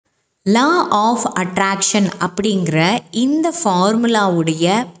Law of attraction அப்படிங்கிற இந்த ஃபார்முலாவுடைய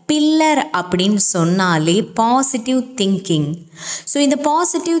pillar அப்படின்னு சொன்னாலே பாசிட்டிவ் திங்கிங். ஸோ இந்த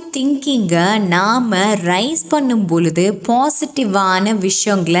பாசிட்டிவ் திங்கிங்கை நாம் ரைஸ் பண்ணும் பொழுது பாசிட்டிவான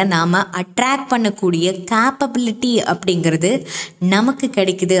விஷயங்களை நாம் அட்ராக்ட் பண்ணக்கூடிய கேப்பபிலிட்டி அப்படிங்கிறது நமக்கு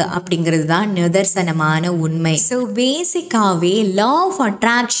கிடைக்குது அப்படிங்கிறது தான் நிதர்சனமான உண்மை. ஸோ பேசிக்காகவே லா ஆஃப்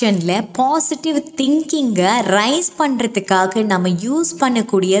அட்ராக்ஷனில் பாசிட்டிவ் திங்கிங்கை ரைஸ் பண்ணுறதுக்காக நம்ம யூஸ்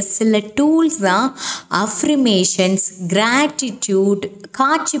பண்ணக்கூடிய சில டூல்ஸ் தான் அஃப்ரிமேஷன்ஸ், கிராட்டிடியூட்,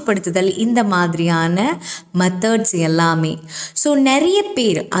 காட்சிப்படுத்துதல், இந்த மாதிரியான மெத்தட்ஸ் எல்லாமே. ஸோ நிறைய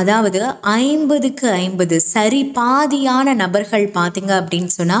பேர், அதாவது 50க்கு 50 சரி பாதியான நபர்கள் பார்த்தீங்க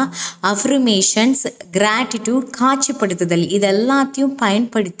அப்படின்னு சொன்னால் அஃப்ரிமேஷன்ஸ், கிராட்டிடியூட், காட்சிப்படுத்துதல் இது எல்லாத்தையும்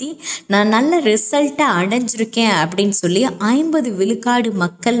பயன்படுத்தி நான் நல்ல ரிசல்ட்டை அடைஞ்சிருக்கேன் அப்படின்னு சொல்லி 50 விழுக்காடு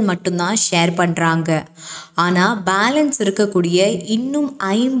மக்கள் மட்டும்தான் ஷேர் பண்ணுறாங்க. ஆனால் பேலன்ஸ் இருக்கக்கூடிய இன்னும்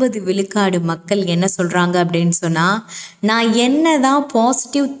 50 விழுக்காடு மக்கள் என்ன சொல்கிறாங்க அப்படின்னு சொன்னால், நான் என்ன தான்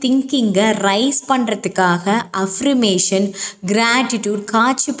பாசிட்டிவ் திங்கிங்கை ரைஸ் பண்ணுறதுக்காக அஃப்ரிமேஷன், கிராட்டிடியூட்,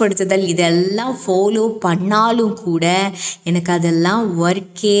 காட்சிப்படுத்துதல் இதெல்லாம் ஃபாலோ பண்ணாலும் கூட எனக்கு அதெல்லாம்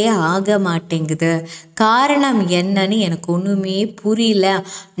ஒர்க்கே ஆக மாட்டேங்குது. காரணம் என்னன்னு எனக்கு ஒன்றுமே புரியல.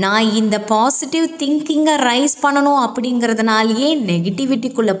 நான் இந்த பாசிட்டிவ் திங்கிங்கை ரைஸ் பண்ணணும் அப்படிங்கிறதுனாலேயே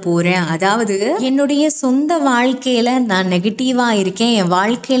நெகட்டிவிட்டிக்குள்ளே போகிறேன். அதாவது என்னுடைய சொந்த வாழ்க்கையில் நான் நெகட்டிவாக இருக்கேன், என்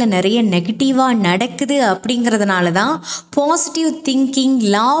வாழ்க்கையில் நிறைய நெகட்டிவாக நடக்குது அப்படிங்கிறதுனால தான் positive thinking,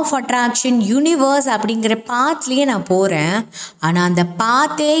 law of attraction, universe அப்படிங்கிற பாத்லேயே நான் போகிறேன். ஆனால் அந்த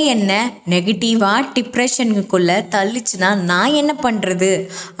பாத்தே என்ன நெகட்டிவாக டிப்ரெஷனுக்குள்ளே தள்ளிச்சுன்னா நான் என்ன பண்ணுறது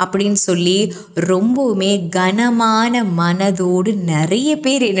அப்படின்னு சொல்லி ரொம்பவுமே கனமான மனதோடு நிறைய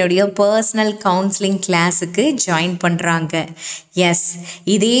பேர் என்னுடைய பர்சனல் கவுன்சிலிங் கிளாஸுக்கு ஜாயின் பண்ணுறாங்க. எஸ்,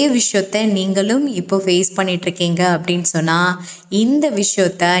 இதே விஷயத்தை நீங்களும் இப்போ ஃபேஸ் பண்ணிகிட்ருக்கீங்க அப்படின்னு சொன்னால் இந்த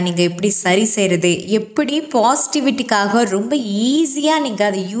விஷயத்தை நீங்கள் எப்படி சரி செய்கிறது, எப்படி பாசிட்டிவிட்டிக்காக ரொம்ப ஈஸியாக நீங்கள்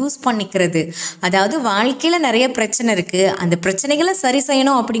அதை யூஸ் பண்ணிக்கிறது. அதாவது வாழ்க்கையில் நிறைய பிரச்சனை இருக்குது, அந்த பிரச்சனைகளை சரி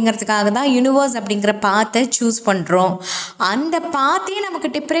செய்யணும் அப்படிங்கிறதுக்காக தான் யூனிவர்ஸ் அப்படிங்கிற பாத்தை சூஸ் பண்ணுறோம். அந்த பாத்தையே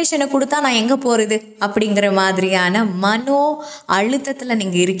நமக்கு டிப்ரெஷனை கொடுத்தா நான் எங்கே போகிறது அப்படிங்கிற மாதிரியான மனோ அழுத்தத்தில்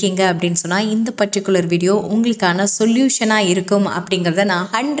நீங்கள் இருக்கீங்க அப்படின்னு சொன்னால் இந்த பர்டிகுலர் வீடியோ உங்களுக்கான சொல்யூஷனாக இருக்கும் அப்படிங்கிறத நான்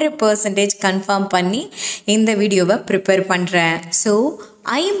 100% கன்ஃபார்ம் பண்ணி இந்த வீடியோவை ப்ரிப்பேர் பண்ணுறேன். ஸோ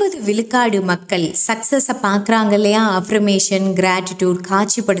 50 விழுக்காடு மக்கள் சக்ஸஸை பார்க்குறாங்க இல்லையா, அஃப்ரிமேஷன், கிராட்டிடியூட்,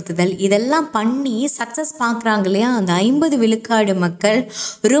 காட்சிப்படுத்துதல் இதெல்லாம் பண்ணி சக்ஸஸ் பார்க்குறாங்க இல்லையா, அந்த 50 விழுக்காடு மக்கள்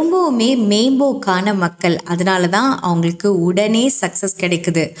ரொம்பவுமே மேம்போக்கான மக்கள். அதனால தான் அவங்களுக்கு உடனே சக்ஸஸ்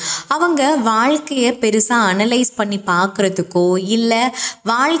கிடைக்குது. அவங்க வாழ்க்கையை பெருசாக அனலைஸ் பண்ணி பார்க்குறதுக்கோ இல்லை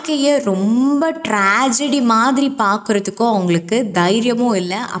வாழ்க்கையை ரொம்ப ட்ராஜடி மாதிரி பார்க்குறதுக்கோ அவங்களுக்கு தைரியமும்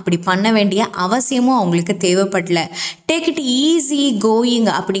இல்லை, அப்படி பண்ண வேண்டிய அவசியமும் அவங்களுக்கு தேவைப்படல. டேக் இட் ஈஸி கோயிங்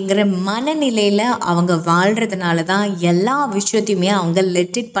அப்படிங்கிற மனநிலையில் அவங்க வாழ்கிறதுனால தான் எல்லா விஷயத்தையுமே அவங்க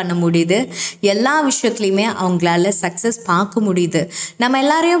லெட் இட் பண்ண முடியுது, எல்லா விஷயத்துலையுமே அவங்களால சக்ஸஸ் பார்க்க முடியுது. நம்ம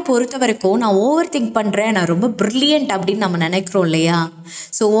எல்லாரையும் பொறுத்த வரைக்கும் நான் ஓவர் திங்க் பண்ணுறேன், நான் ரொம்ப ப்ரில்லியன்ட் அப்படின்னு நம்ம நினைக்கிறோம் இல்லையா.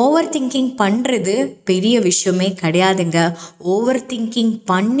 ஸோ ஓவர் திங்கிங் பண்ணுறது பெரிய விஷயமே கிடையாதுங்க. ஓவர் திங்கிங்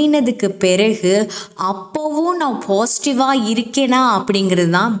பண்ணினதுக்கு பிறகு அப்போவும் நான் பாசிட்டிவாக இருக்கேனா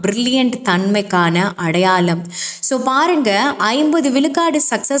அப்படிங்கிறது தான் ப்ரில்லியன்ட் தன்மைக்கான அடையாளம். ஸோ பாருங்கள், 50 விழுக்காடு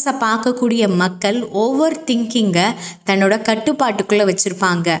சக்ஸஸை பார்க்கக்கூடிய மக்கள் ஓவர் திங்கிங்கை தன்னோட கட்டுப்பாட்டுக்குள்ளே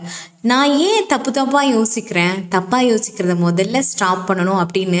வச்சுருப்பாங்க. நான் ஏன் தப்பாக யோசிக்கிறத முதல்ல ஸ்டாப் பண்ணணும்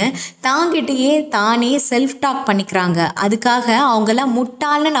அப்படின்னு தாங்கிட்டே தானே செல்ஃப் டாக் பண்ணிக்கிறாங்க. அதுக்காக அவங்களாம்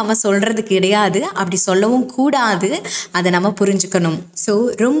முட்டாள்னு நம்ம சொல்கிறது கிடையாது, அப்படி சொல்லவும் கூடாது, அதை நம்ம புரிஞ்சுக்கணும். ஸோ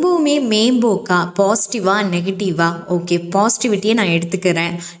ரொம்பவுமே மேம்போக்காக பாசிட்டிவாக நெகட்டிவாக, ஓகே பாசிட்டிவிட்டியை நான்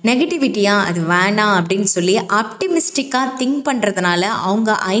எடுத்துக்கிறேன், நெகட்டிவிட்டியாக அது வேணாம் அப்படின்னு சொல்லி ஆப்டிமிஸ்டிக்காக திங்க் பண்ணுறதுனால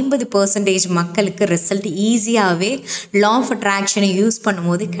அவங்க 50% மக்களுக்கு ரிசல்ட் ஈஸியாகவே லா ஆஃப் அட்ராக்ஷனை யூஸ்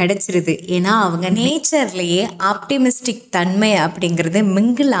பண்ணும்போது கிடைச்சி. ஏன்னா அவங்க நேச்சர்லேயே ஆப்டிமிஸ்டிக் தன்மை அப்படிங்கிறது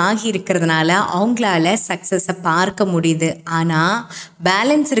மிங்கிள் ஆகி இருக்கிறதுனால அவங்களால சக்ஸஸை பார்க்க முடியுது. ஆனால்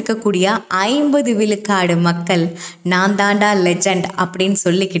பேலன்ஸ் இருக்கக்கூடிய 50 விழுக்காடு மக்கள் நான் தாண்டா லெஜண்ட் அப்படின்னு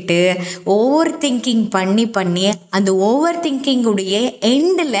சொல்லிக்கிட்டு ஓவர் திங்கிங் பண்ணி அந்த ஓவர் திங்கிங்குடைய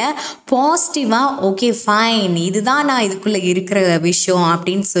எண்டில் பாசிட்டிவாக ஓகே ஃபைன் இதுதான் நான் இதுக்குள்ளே இருக்கிற விஷயம்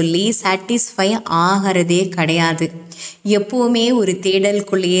அப்படின்னு சொல்லி சாட்டிஸ்ஃபை ஆகிறதே கிடையாது. எப்போவுமே ஒரு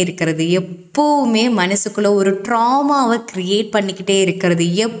தேடலுக்குள்ளேயே இருக்கிறது, எப்போவுமே மனசுக்குள்ளே ஒரு ட்ராமாவை க்ரியேட் பண்ணிக்கிட்டே இருக்கிறது,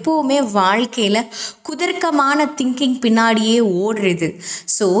 எப்போவுமே வாழ்க்கையில் குதர்க்கமான திங்கிங் பின்னாடியே ஓடுறது.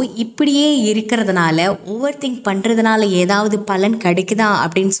 ஸோ இப்படியே இருக்கிறதுனால ஓவர் திங்க் பண்ணுறதுனால ஏதாவது பலன் கிடைக்குதா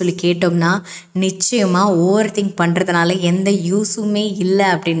அப்படின்னு சொல்லி கேட்டோம்னா நிச்சயமாக ஓவர் திங்க் பண்ணுறதுனால எந்த யூஸுமே இல்லை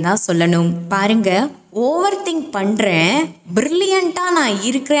அப்படின்னு தான் சொல்லணும். பாருங்கள், ஓவர் திங்க் பண்ணுறேன், ப்ரில்லியண்ட்டாக நான்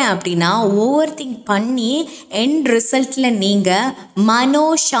இருக்கிறேன் அப்படின்னா ஓவர் திங்க் பண்ணி எண்ட் ரிசல்ட்டில் நீங்கள் மனோ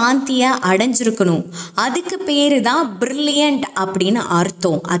சாந்தியை அடைஞ்சிருக்கணும். அதுக்கு பேர் தான் ப்ரில்லியண்ட் அப்படின்னு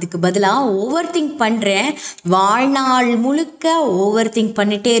அர்த்தம். அதுக்கு பதிலாக ஓவர் திங்க் பண்ணுறேன், வாழ்நாள் முழுக்க ஓவர் திங்க்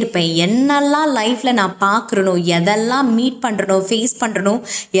பண்ணிகிட்டே இருப்பேன், என்னெல்லாம் லைஃப்பில் நான் பார்க்குறனோ, எதெல்லாம் மீட் பண்ணுறனோ, ஃபேஸ் பண்ணுறனோ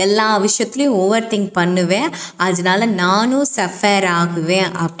எல்லா விஷயத்துலையும் ஓவர் திங்க் பண்ணுவேன், அதனால நானும் சஃபர்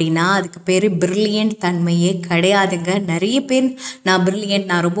ஆகுவேன் அப்படின்னா அதுக்கு பேர் ப்ரில்லியண்ட் தன்மையே கிடையாதுங்க. நிறைய பேர் நான் ப்ரில்லியன்ட்,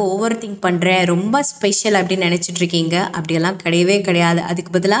 நான் ரொம்ப ஓவர் திங்க் பண்ணுறேன், ரொம்ப ஸ்பெஷல் அப்படின்னு நினச்சிட்டு இருக்கீங்க. அப்படியெல்லாம் கிடையவே கிடையாது.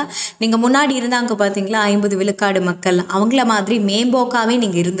 அதுக்கு பதிலாக நீங்கள் முன்னாடி இருந்தாங்க பார்த்தீங்களா 50 விழுக்காடு மக்கள், அவங்கள மாதிரி மேம்போக்காவே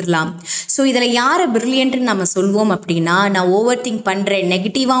நீங்கள் இருந்துடலாம். ஸோ இதில் யாரை ப்ரில்லியன்ட்னு நம்ம சொல்வோம் அப்படின்னா, நான் ஓவர் திங்க் பண்ணுறேன்,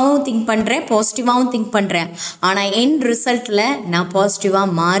 நெகட்டிவாகவும் திங்க் பண்ணுறேன், பாசிட்டிவாகவும் திங்க் பண்ணுறேன், ஆனால் எண்ட் ரிசல்ட்டில் நான்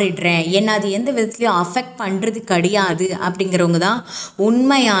பாசிட்டிவாக மாறிடுறேன், என்ன அது எந்த விதத்துலையும் அஃபெக்ட் பண்ணுறது கிடையாது அப்படிங்கிறவங்க தான்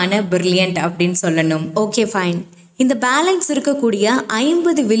உண்மையான ப்ரில்லியன்ட் அப்படின்னு சொல்லணும். Okay fine. இந்த பேலன்ஸ் இருக்கக்கூடிய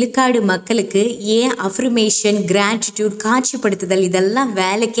 50 விழுக்காடு மக்களுக்கு ஏன் அஃப்ரிமேஷன், கிராட்டிடியூட், காட்சிப்படுத்துதல் இதெல்லாம்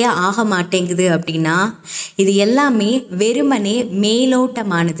வேலைக்கே ஆக மாட்டேங்குது அப்படின்னா இது எல்லாமே வெறுமனே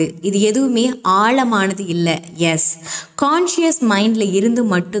மேலோட்டமானது, இது எதுவுமே ஆழமானது இல்லை. எஸ், கான்ஷியஸ் மைண்டில் இருந்து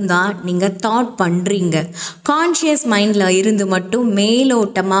மட்டும்தான் நீங்கள் தாட் பண்ணுறீங்க. கான்ஷியஸ் மைண்டில் இருந்து மட்டும்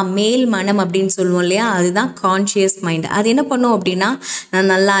மேலோட்டமாக, மேல் மனம் அப்படின்னு சொல்லுவோம் இல்லையா, அதுதான் கான்ஷியஸ் மைண்ட். அது என்ன பண்ணும் அப்படின்னா,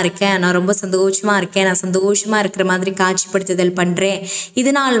 நான் நல்லா இருக்கேன், நான் ரொம்ப சந்தோஷமாக இருக்கேன், நான் சந்தோஷமாக இருக்கிற மாதிரி காட்சிப்படுத்துதல் பண்ணுறேன்,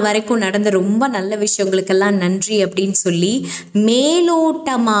 இது நாள் வரைக்கும் நடந்த ரொம்ப நல்ல விஷயங்களுக்கெல்லாம் நன்றி அப்படின்னு சொல்லி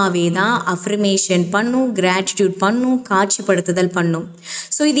மேலோட்டமாகவே தான் அஃப்ரிமேஷன் பண்ணும், கிராட்டிடியூட் பண்ணும், காட்சிப்படுத்துதல் பண்ணும்.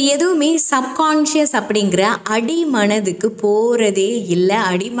 ஸோ இது எதுவுமே சப்கான்ஷியஸ் அப்படிங்கிற அடிமனதுக்கு போகிறதே இல்லை,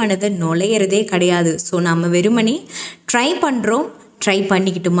 அடிமனதை நுழையிறதே கிடையாது. ஸோ நம்ம வெறுமனே ட்ரை பண்ணுறோம், ட்ரை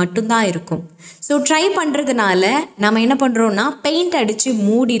பண்ணிக்கிட்டு மட்டும்தான் இருக்கும். ஸோ ட்ரை பண்ணுறதுனால நம்ம என்ன பண்ணுறோன்னா பெயிண்ட் அடித்து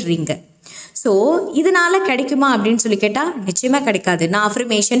மூடிடுறீங்க. ஸோ இதனால் கிடைக்குமா அப்படின்னு சொல்லி கேட்டால் நிச்சயமாக கிடைக்காது. நான்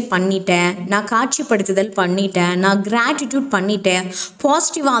அஃப்ரிமேஷன் பண்ணிட்டேன், நான் காட்சிப்படுத்துதல் பண்ணிட்டேன், நான் கிராட்டிடியூட் பண்ணிட்டேன்,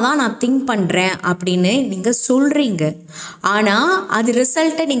 பாசிட்டிவாக தான் நான் திங்க் பண்ணுறேன் அப்படின்னு நீங்கள் சொல்கிறீங்க. ஆனால் அது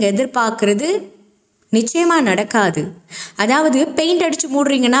ரிசல்ட்டை நீங்கள் எதிர்பார்க்குறது நிச்சயமாக நடக்காது. அதாவது பெயிண்ட் அடித்து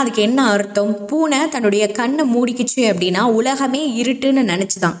மூடுறீங்கன்னா அதுக்கு என்ன அர்த்தம்? பூனை தன்னுடைய கண்ணை மூடிக்கிச்சு அப்படின்னா உலகமே இருட்டுன்னு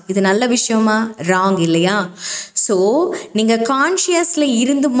நினச்சிதான். இது நல்ல விஷயமா? ராங் இல்லையா? ஸோ நீங்கள் கான்ஷியஸில்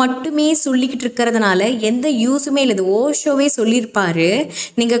இருந்து மட்டுமே சொல்லிக்கிட்டு இருக்கிறதுனால எந்த யூஸுமே இல்லை. இது ஓஷோவே சொல்லியிருப்பார்,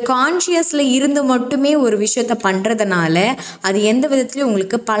 நீங்கள் கான்ஷியஸில் இருந்து மட்டுமே ஒரு விஷயத்த பண்ணுறதுனால அது எந்த விதத்துலையும்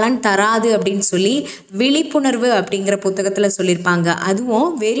உங்களுக்கு பலன் தராது அப்படின்னு சொல்லி விழிப்புணர்வு அப்படிங்கிற புத்தகத்தில் சொல்லியிருப்பாங்க. அதுவும்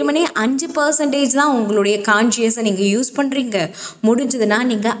வெறுமனே 5% தான் உங்களுடைய கான்ஷியஸை நீங்கள் யூஸ் பண்ணுறீங்க. முடிஞ்சதுன்னா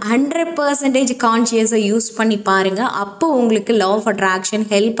நீங்கள் 100% கான்ஷியஸை யூஸ் பண்ணி பாருங்கள். அப்போ உங்களுக்கு லா ஆஃப் அட்ராக்ஷன்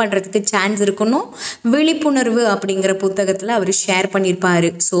ஹெல்ப் பண்ணுறதுக்கு சான்ஸ் இருக்கணும். விழிப்புணர்வு அப்படிங்கிற புத்தகத்தில் அவர் ஷேர் பண்ணியிருப்பார்.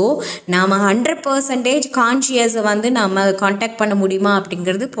 ஸோ நாம் 100% கான்ஷியஸை நம்ம கான்டாக்ட் பண்ண முடியுமா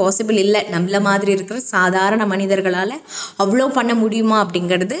அப்படிங்கிறது பாசிபிள் இல்லை. நம்மள மாதிரி இருக்கிற சாதாரண மனிதர்களால் அவ்வளோ பண்ண முடியுமா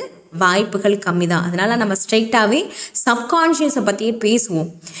அப்படிங்கிறது வாய்ப்புகள் கம்மி தான். அதனால் நம்ம ஸ்ட்ரைட்டாகவே சப்கான்ஷியஸை பற்றியே பேசுவோம்.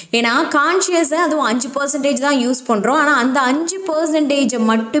 ஏன்னா கான்ஷியஸை அதுவும் 5% தான் யூஸ் பண்ணுறோம். ஆனால் அந்த 5%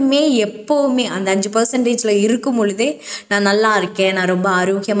 மட்டுமே எப்போவுமே அந்த 5% இருக்கும் பொழுதே நான் நல்லா இருக்கேன், நான் ரொம்ப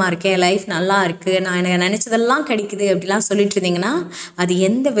ஆரோக்கியமாக இருக்கேன், லைஃப் நல்லா இருக்குது, நான் எனக்கு நினச்சதெல்லாம் கிடைக்குது அப்படிலாம் சொல்லிட்டு இருந்தீங்கன்னா அது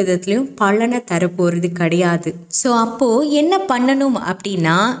எந்த விதத்துலையும் பலனை தரப்போகிறது கிடையாது. ஸோ அப்போது என்ன பண்ணணும்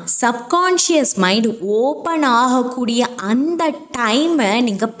அப்படின்னா, சப்கான்ஷியஸ் மைண்ட் ஓப்பன் ஆகக்கூடிய அந்த டைமை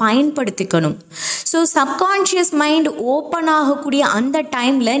நீங்கள் பயன்படுத்திக்கணும். ஸோ சப்கான்ஷியஸ் மைண்ட் ஓப்பன் ஆகக்கூடிய அந்த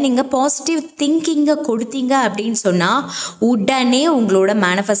டைமில் நீங்கள் பாசிட்டிவ் திங்கிங்கை கொடுத்தீங்க அப்படின்னு சொன்னால் உடனே உங்களோட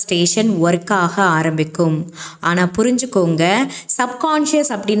மேனிஃபெஸ்டேஷன் ஒர்க் ஆக ஆரம்பிக்கும். ஆனால் புரிஞ்சுக்கோங்க,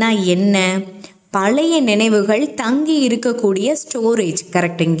 சப்கான்ஷியஸ் அப்படின்னா என்ன? பழைய நினைவுகள் தங்கி இருக்கக்கூடிய ஸ்டோரேஜ்,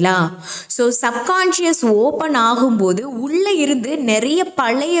 கரெக்டுங்களா? ஸோ சப்கான்ஷியஸ் ஓப்பன் ஆகும்போது உள்ளே இருந்து நிறைய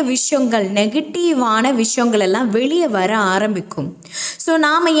பழைய விஷயங்கள், நெகட்டிவான விஷயங்கள் எல்லாம் வெளியே வர ஆரம்பிக்கும். ஸோ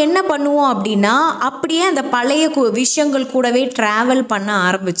நாம் என்ன பண்ணுவோம் அப்படின்னா அப்படியே அந்த பழைய விஷயங்கள் கூடவே ட்ராவல் பண்ண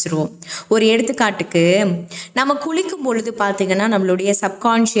ஆரம்பிச்சிருவோம். ஒரு எடுத்துக்காட்டுக்கு, நம்ம குளிக்கும் பொழுது பார்த்திங்கன்னா நம்மளுடைய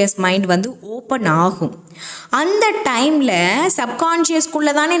சப்கான்ஷியஸ் மைண்ட் ஓப்பன் ஆகும். அந்த டைமில்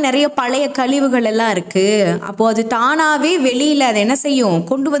சப்கான்ஷியஸ்குள்ளே தானே நிறைய பழைய கழிவுகள் விஷயங்கள் எல்லாம் இருக்குது. அப்போது அது தானாகவே வெளியில் அதை என்ன செய்யும்,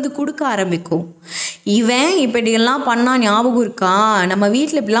 கொண்டு வந்து கொடுக்க ஆரம்பிக்கும். இவன் இப்படியெல்லாம் பண்ணால் ஞாபகம் இருக்கா, நம்ம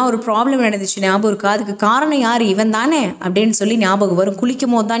வீட்டில் இப்படிலாம் ஒரு ப்ராப்ளம் நடந்துச்சு ஞாபகம் இருக்கா, அதுக்கு காரணம் யார், இவன் தானே அப்படின்னு சொல்லி ஞாபகம் வரும்.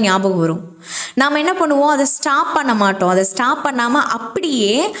 குளிக்கும் போது தான் ஞாபகம் வரும். நாம் என்ன பண்ணுவோம், அதை ஸ்டாப் பண்ண மாட்டோம். அதை ஸ்டாப் பண்ணாமல்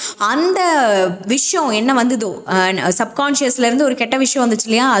அப்படியே அந்த விஷயம் என்ன வந்ததோ, சப்கான்ஷியஸ்லேருந்து ஒரு கெட்ட விஷயம் வந்துச்சு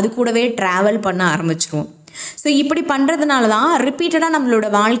இல்லையா, அது கூடவே ட்ராவல் பண்ண ஆரம்பிச்சிருவோம். ஸோ இப்படி பண்ணுறதுனால தான் ரிப்பீட்டடாக நம்மளோட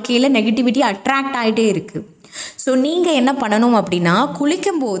வாழ்க்கையில் நெகட்டிவிட்டி அட்ராக்ட் ஆகிட்டே இருக்குது. ஸோ நீங்கள் என்ன பண்ணணும் அப்படின்னா,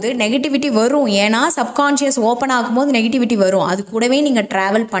 குளிக்கும்போது நெகட்டிவிட்டி வரும். ஏன்னா சப்கான்ஷியஸ் ஓப்பன் ஆகும்போது நெகட்டிவிட்டி வரும். அது கூடவே நீங்கள்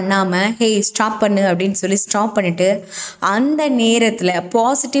ட்ராவல் பண்ணாமல் ஹே ஸ்டாப் பண்ணு அப்படின்னு சொல்லி ஸ்டாப் பண்ணிவிட்டு அந்த நேரத்தில்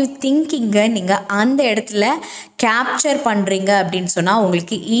பாசிட்டிவ் திங்கிங்கை நீங்கள் அந்த இடத்துல கேப்சர் பண்ணுறீங்க அப்படின்னு சொன்னால்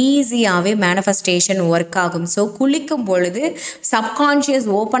உங்களுக்கு ஈஸியாகவே மேனிஃபெஸ்டேஷன் ஒர்க் ஆகும். ஸோ குளிக்கும் பொழுது சப்கான்ஷியஸ்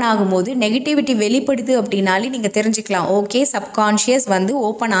ஓப்பன் ஆகும்போது நெகட்டிவிட்டி வெளிப்படுது அப்படின்னாலே நீங்கள் தெரிஞ்சுக்கலாம், ஓகே சப்கான்ஷியஸ் வந்து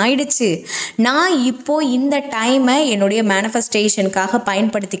ஓப்பன் ஆயிடுச்சு, நான் இப்போது இந்த டைமை என்னுடைய மேனிஃபெஸ்டேஷனுக்காக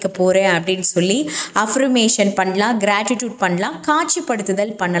பயன்படுத்திக்க போகிறேன் அப்படின்னு சொல்லி அஃபர்மேஷன் பண்ணலாம், கிராட்டிடியூட் பண்ணலாம்,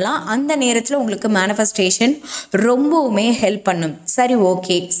 காட்சிப்படுத்துதல் பண்ணலாம். அந்த நேரத்தில் உங்களுக்கு மேனிஃபெஸ்டேஷன் ரொம்பவுமே ஹெல்ப் பண்ணும். சரி,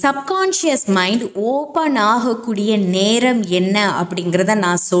 ஓகே, சப்கான்ஷியஸ் மைண்ட் ஓப்பன் ஆகக்கூடிய நேரம் என்ன அப்படிங்கிறத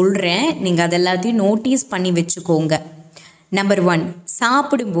நான் சொல்கிறேன். நீங்கள் அது எல்லாத்தையும் நோட்டீஸ் பண்ணி வச்சுக்கோங்க. நம்பர் 1,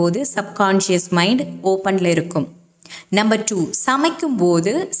 சாப்பிடும்போது சப்கான்ஷியஸ் மைண்ட் ஓப்பனில் இருக்கும். நம்பர் 2, சமைக்கும்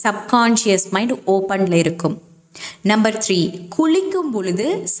போது சப்கான்ஷியஸ் மைண்ட் ஓப்பனில் இருக்கும். நம்பர் 3, குளிக்கும் பொழுது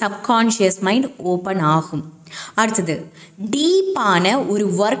சப்கான்ஷியஸ் மைண்ட் ஓப்பன் ஆகும். அடுத்தது, டீப்பான ஒரு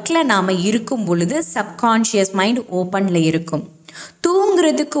ஒர்க்கில் நாம் இருக்கும் பொழுது சப்கான்ஷியஸ் மைண்ட் ஓப்பனில் இருக்கும்.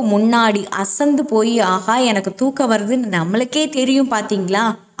 தூங்குறதுக்கு முன்னாடி அசந்து போய் ஆகா எனக்கு தூக்கம் வருதுன்னு நம்மளுக்கே தெரியும் பார்த்தீங்களா,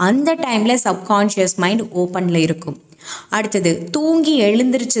 அந்த டைமில் சப்கான்ஷியஸ் மைண்ட் ஓப்பனில் இருக்கும். அடுத்தது, தூங்கி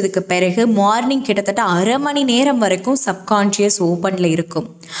எழுந்திரிச்சதுக்கு பிறகு மார்னிங் கிட்டத்தட்ட அரை மணி நேரம் வரைக்கும் சப்கான்ஷியஸ் ஓப்பனில் இருக்கும்.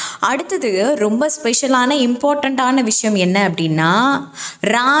 அடுத்தது, ரொம்ப ஸ்பெஷலான இம்பார்ட்டண்ட்டான விஷயம் என்ன அப்படின்னா,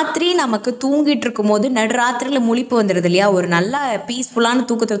 ராத்திரி நமக்கு தூங்கிட்டு இருக்கும் போது நடுராத்திரியில் முழிப்பு வந்துடுது இல்லையா, ஒரு நல்ல பீஸ்ஃபுல்லான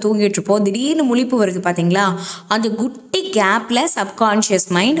தூக்கத்தை தூங்கிட்டு இருப்போம், திடீர்னு முழிப்பு வருது பார்த்தீங்களா, அந்த குட்டி கேப்பில் சப்கான்ஷியஸ்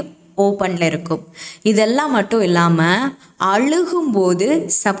மைண்ட் ஓப்பனில் இருக்கும். இதெல்லாம் மட்டும் இல்லாமல் அழுகும்போது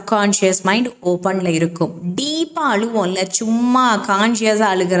சப்கான்ஷியஸ் மைண்ட் ஓப்பனில் இருக்கும். டீப்பாக அழுவோம் இல்லை, சும்மா கான்ஷியஸாக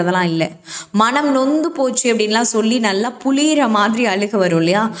அழுகிறதெல்லாம் இல்லை, மனம் நொந்து போச்சு அப்படின்லாம் சொல்லி நல்லா புளிகிற மாதிரி அழுக வரும்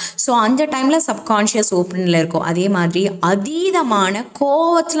இல்லையா, ஸோ அந்த டைமில் சப்கான்ஷியஸ் ஓப்பனில் இருக்கும். அதே மாதிரி அதீதமான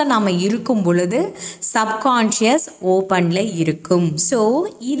கோவத்தில் நாம் இருக்கும் பொழுது சப்கான்ஷியஸ் ஓப்பனில் இருக்கும். ஸோ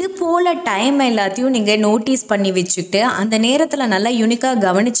இது போல் டைம் எல்லாத்தையும் நீங்கள் நோட்டீஸ் பண்ணி வச்சுக்கிட்டு அந்த நேரத்தில் நல்லா யூனிக்காக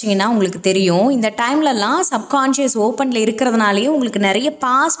கவனிச்சிங்கன்னா உங்களுக்கு தெரியும், இந்த டைம்லலாம் சப்கான்ஷியஸ் ஓப்பனில் இருக்கிறதுனாலேயே உங்களுக்கு நிறைய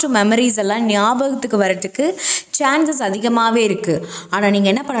பாஸ்ட் மெமரிஸ் எல்லாம் ஞாபகத்துக்கு வரத்துக்கு சான்சஸ் அதிகமாகவே இருக்குது. ஆனால்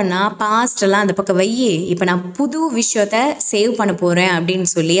நீங்கள் என்ன பண்ணணும்னா, பாஸ்டெல்லாம் அந்த பக்கம் வையே, இப்போ நான் புது விஷயத்த சேவ் பண்ண போகிறேன் அப்படின்னு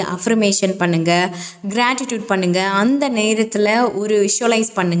சொல்லி அஃபர்மேஷன் பண்ணுங்கள், கிராட்டிடியூட் பண்ணுங்கள், அந்த நேரத்தில் ஒரு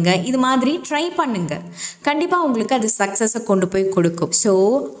விஷுவலைஸ் பண்ணுங்கள், இது மாதிரி ட்ரை பண்ணுங்கள். கண்டிப்பாக உங்களுக்கு அது சக்ஸஸை கொண்டு போய் கொடுக்கும். ஸோ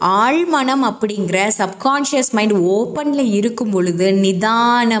ஆழ்மனம் அப்படிங்கிற சப்கான்ஷியஸ் மைண்ட் ஓப்பனில் இருக்கும் பொழுது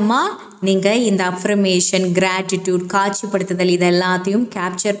நிதானமாக நீங்கள் இந்த அஃபர்மேஷன், கிராட்டிடியூட், காட்சிப்படுத்துதல் இது எல்லாத்தையும்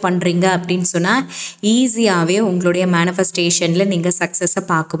கேப்சர் பண்ணுறீங்க அப்படின்னு சொன்னால் ஈஸியாகவே உங்களுடைய மேனிஃபெஸ்டேஷனில் நீங்கள் சக்ஸஸை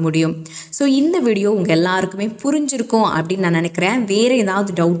பார்க்க முடியும். ஸோ இந்த வீடியோ உங்கள் எல்லாருக்குமே புரிஞ்சிருக்கும் அப்படின்னு நான் நினைக்கிறேன். வேறு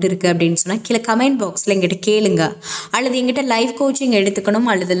ஏதாவது டவுட் இருக்குது அப்படின்னு சொன்னால் கீழே கமெண்ட் பாக்ஸில் எங்கிட்ட கேளுங்க. அல்லது எங்கிட்ட லைஃப் கோச்சிங்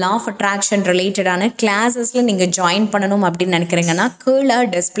எடுத்துக்கணும் அல்லது லா ஆஃப் அட்ராக்ஷன் ரிலேட்டடான கிளாஸஸில் நீங்கள் ஜாயின் பண்ணணும் அப்படின்னு நினைக்கிறீங்கன்னா கீழே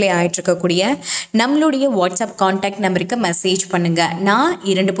டிஸ்பிளே ஆகிட்டுருக்கக்கூடிய நம்மளுடைய வாட்ஸ்அப் கான்டாக்ட் நம்பருக்கு மெசேஜ் பண்ணுங்கள். நான்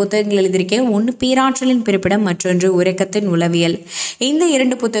 2 புத்தகங்கள் எழுதியிருக்கேன். ஒன்று பேராற்றலின் பிறப்பிடம், மற்றொன்று உறக்கத்தின் உளவியல். இந்த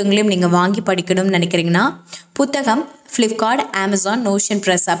 2 புத்தகங்களையும் நீங்கள் வாங்கி படிக்கணும்னு நினைக்கிறீங்கன்னா புத்தகம் ஃப்ளிப்கார்ட், அமேசான், நோஷன்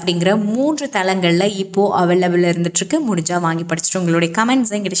ப்ரெஸ் அப்படிங்கிற 3 தளங்களில் இப்போது அவைலபிள் இருந்துகிட்ருக்கு. முடிஞ்சால் வாங்கி படிச்சுட்டு உங்களுடைய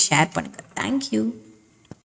கமெண்ட்ஸை எங்கிட்ட ஷேர் பண்ணுங்கள். தேங்க்யூ.